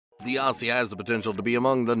The Aussie has the potential to be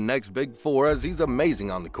among the next big four as he's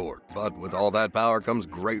amazing on the court, but with all that power comes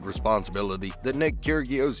great responsibility that Nick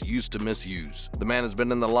Kyrgios used to misuse. The man has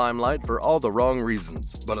been in the limelight for all the wrong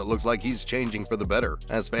reasons, but it looks like he's changing for the better,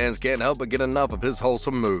 as fans can't help but get enough of his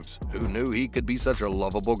wholesome moves. Who knew he could be such a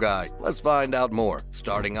lovable guy? Let's find out more,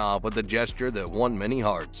 starting off with a gesture that won many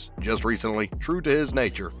hearts. Just recently, true to his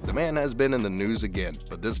nature, the man has been in the news again,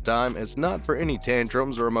 but this time it's not for any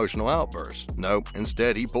tantrums or emotional outbursts. Nope,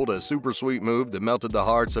 instead he pulled a super sweet move that melted the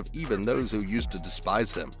hearts of even those who used to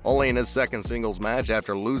despise him. Only in his second singles match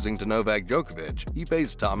after losing to Novak Djokovic, he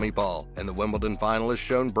faced Tommy Paul, and the Wimbledon finalist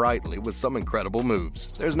shone brightly with some incredible moves.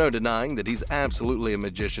 There's no denying that he's absolutely a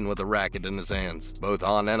magician with a racket in his hands. Both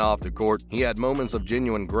on and off the court, he had moments of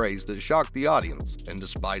genuine grace that shocked the audience, and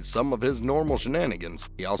despite some of his normal shenanigans,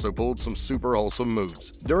 he also pulled some super wholesome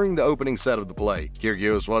moves. During the opening set of the play,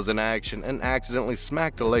 Kyrgios was in action and accidentally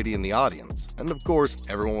smacked a lady in the audience, and of course,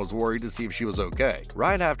 everyone was worried to see if she was okay.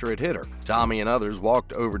 Right after it hit her, Tommy and others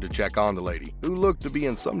walked over to check on the lady, who looked to be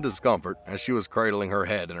in some discomfort as she was cradling her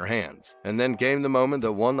head in her hands. And then came the moment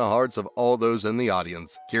that won the hearts of all those in the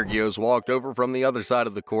audience. Kyrgios walked over from the other side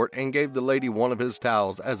of the court and gave the lady one of his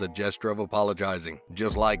towels as a gesture of apologizing.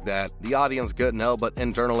 Just like that, the audience couldn't help but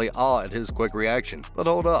internally awe at his quick reaction. But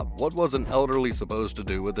hold up, what was an elderly supposed to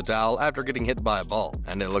do with the towel after getting hit by a ball?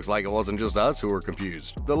 And it looks like it wasn't just us who were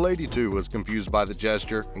confused. The lady too was confused by the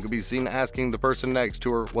gesture and could be seen asking the person next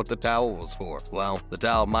to her what the towel was for. Well, the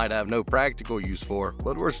towel might have no practical use for,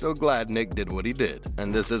 but we're still glad Nick did what he did.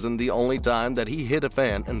 And this isn't the only time that he hit a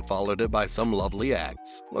fan and followed it by some lovely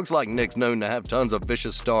acts. Looks like Nick's known to have tons of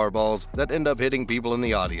vicious star balls that end up hitting people in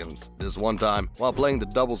the audience. This one time, while playing the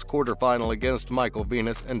doubles quarterfinal against Michael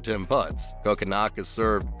Venus and Tim Putz, Kokonakis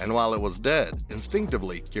served, and while it was dead,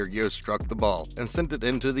 instinctively, Kyrgios struck the ball and sent it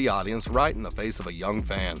into the audience right in the face of a young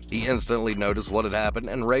fan. He instantly noticed what had happened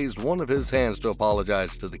and raised one of his hands to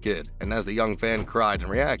apologize to the kid, and as the young fan cried and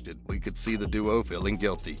reacted, we could see the duo feeling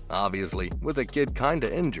guilty. Obviously, with the kid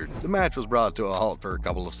kinda injured, the match was brought to a halt for a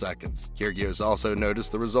couple of seconds. Kyrgios also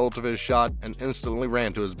noticed the result of his shot and instantly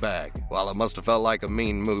ran to his bag. While it must have felt like a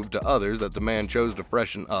mean move to others that the man chose to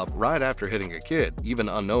freshen up right after hitting a kid, even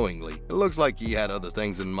unknowingly, it looks like he had other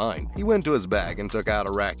things in mind. He went to his bag and took out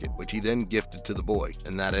a racket, which he then gifted to the boy.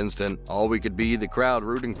 In that instant, all we could be, the crowd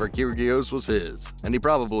rooting for Kyrgios, was his. And he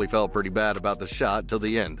probably felt pretty bad about the shot till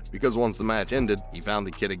the end, because once the match ended, he found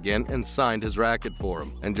the kid again and signed his racket for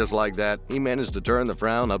him. And just like that, he managed to turn the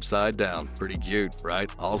frown upside down. Pretty cute,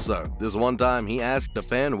 right? Also, this one time he asked a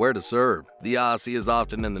fan where to serve. The Aussie is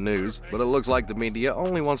often in the news, but it looks like the media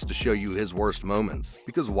only wants to show you his worst moments.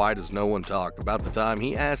 Because why does no one talk about the time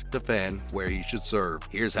he asked a fan where he should serve?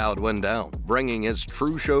 Here's how it went down. Bringing his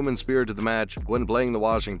true showman spirit to the match when playing the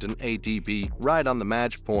Washington ATP right on the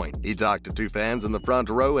match point, he talked to two fans in the front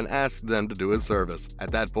row and asked them to do his service.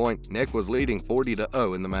 At that point, Nick was leading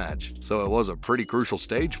 40-0 in the match, so it was a pretty crucial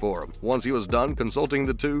stage for him. Once he was done consulting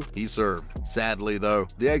the two, he served. Sadly though,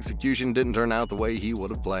 the execution didn't turn out the way he would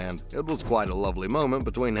have planned. It was quite a lovely moment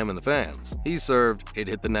between him and the fans. He served, it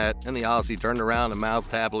hit the net, and the Aussie turned around and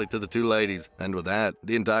mouthed happily to the two ladies. And with that,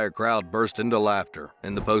 the entire crowd burst into laughter.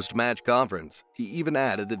 In the post-match conference, he even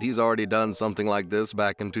added that he's already done something like this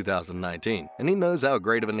back in 2019, and he knows how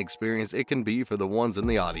great of an experience it can be for the ones in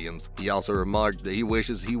the audience. He also remarked that he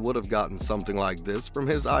wishes he would have gotten something like this from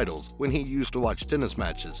his idols when he used to watch tennis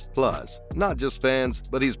matches. Plus, not just fans,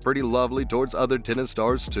 but he's pretty lovely towards other tennis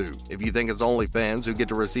stars too. If you think it's only fans who get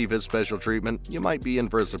to receive his special treatment, you might be in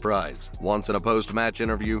for a surprise. Once in a post-match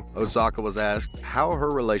interview, Osaka was asked how her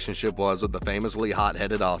relationship was with the famously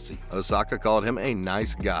hot-headed Aussie. Osaka called him a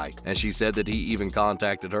nice guy, and she said that he even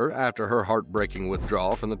contacted her after her heartbreaking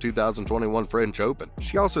withdrawal from the 2021 French Open.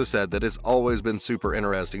 She also said that it's always been super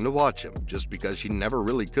interesting to watch him, just because she never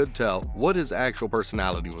really could tell what his actual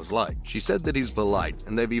personality was like. She said that he's polite,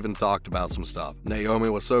 and they've even talked about some stuff. Naomi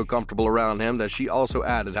was so comfortable around him that she also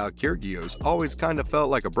added how Kyrgios always kind of felt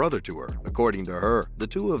like a brother to her. According to her, the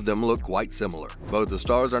two of them look quite similar. Both the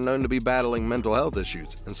stars are known to be battling mental health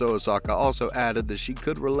issues, and so Osaka also added that she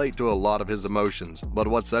could relate to a lot of his emotions, but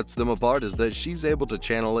what sets them apart is that she's able to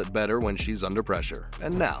channel it better when she's under pressure.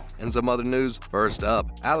 And now, in some other news, first up,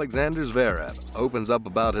 Alexander Zverev opens up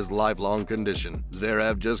about his lifelong condition.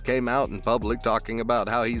 Zverev just came out in public talking about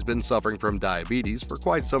how he's been suffering from diabetes for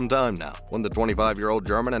quite some time now. When the 25-year-old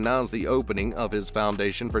German announced the opening of his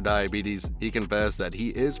foundation for diabetes, he confessed that he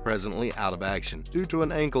is presently out of action due to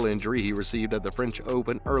an ankle injury he received at the French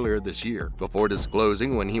Open earlier this year. Before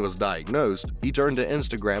disclosing when he was diagnosed, he turned to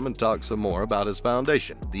Instagram and talked some more about his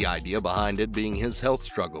foundation. The idea behind it being his health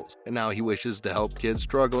struggles, and now he wishes to help kids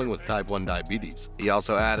struggling with type 1 diabetes. He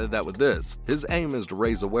also added that with this, his aim is to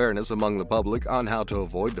raise awareness among the public on how to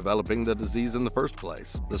avoid developing the disease in the first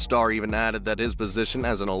place. The star even added that his position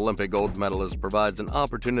as an Olympic gold medalist provides an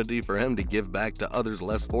opportunity for him to give back to others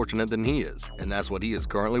less fortunate than he is, and that's what he is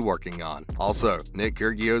currently working on. Also, Nick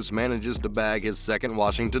Kyrgios manages to bag his second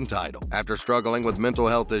Washington title. After struggling with mental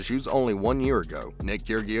health issues only 1 year ago, Nick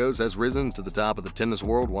Kyrgios has risen to the top of the tennis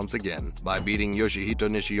world once again. By beating Yoshihito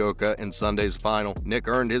Nishioka in Sunday's final, Nick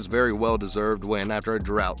earned his very well-deserved win after a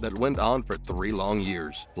drought that went on for 3 long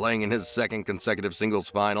years. Playing in his second consecutive singles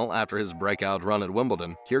final after his breakout run at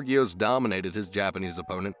Wimbledon, Kyrgios dominated his Japanese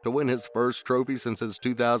opponent to win his first trophy since his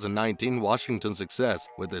 2019 Washington success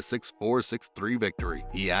with a 6-4, 6-3 victory.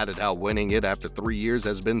 He added how winning it after 3 years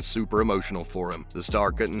has been super emotional for him. The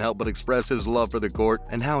star couldn't help but express his love for the court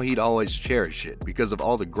and how he'd always cherish it because of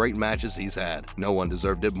all the great matches he's had. No one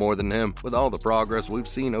deserved it more than him, with all the progress we've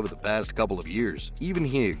seen over the past couple of years. Even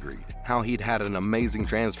he agreed how he'd had an amazing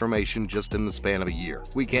transformation just in the span of a year.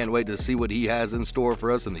 We can't wait to see what he has in store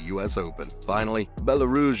for us in the US Open. Finally,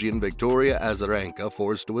 Belarusian Victoria Azarenka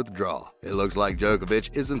forced to withdraw. It looks like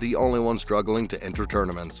Djokovic isn't the only one struggling to enter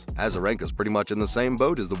tournaments. Azarenka's pretty much in the same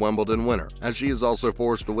boat as the Wimbledon winner, as she is also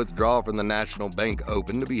forced to withdraw from the National Bank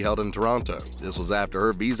Open to be held in Toronto. This was after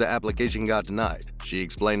her visa application got denied. She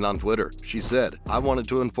explained on Twitter, she said, "I wanted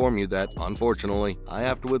to inform you that, unfortunately, I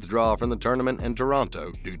have to withdraw from the tournament in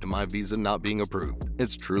Toronto due to my visa not being approved.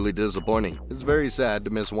 It's truly disappointing. It's very sad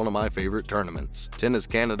to miss one of my favorite tournaments." Tennis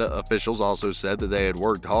Canada officials also said that they had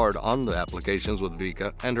worked hard on the applications with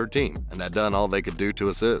Vika and her team, and had done all they could do to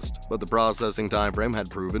assist, but the processing timeframe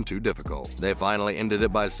had proven too difficult. They finally ended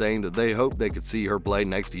it by saying that they hoped they could see her play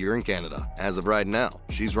next year in Canada. As of right now,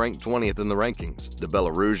 she's ranked 20th in the rankings. The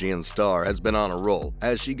Belarusian star has been on a roll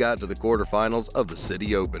as she got to the quarterfinals of the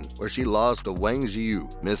City Open, where she lost to Wang Jiu.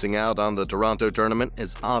 Missing out on the Toronto tournament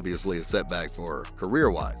is obviously a setback for her,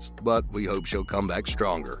 career-wise, but we hope she'll come back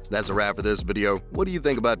stronger. That's a wrap for this video. What do you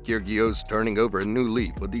think about Kyrgios turning over a new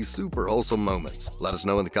leaf with these super wholesome moments? Let us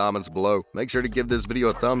know in the comments below. Make sure to give this video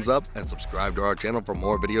a thumbs up and subscribe to our channel for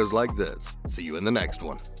more videos like this. See you in the next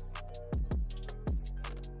one.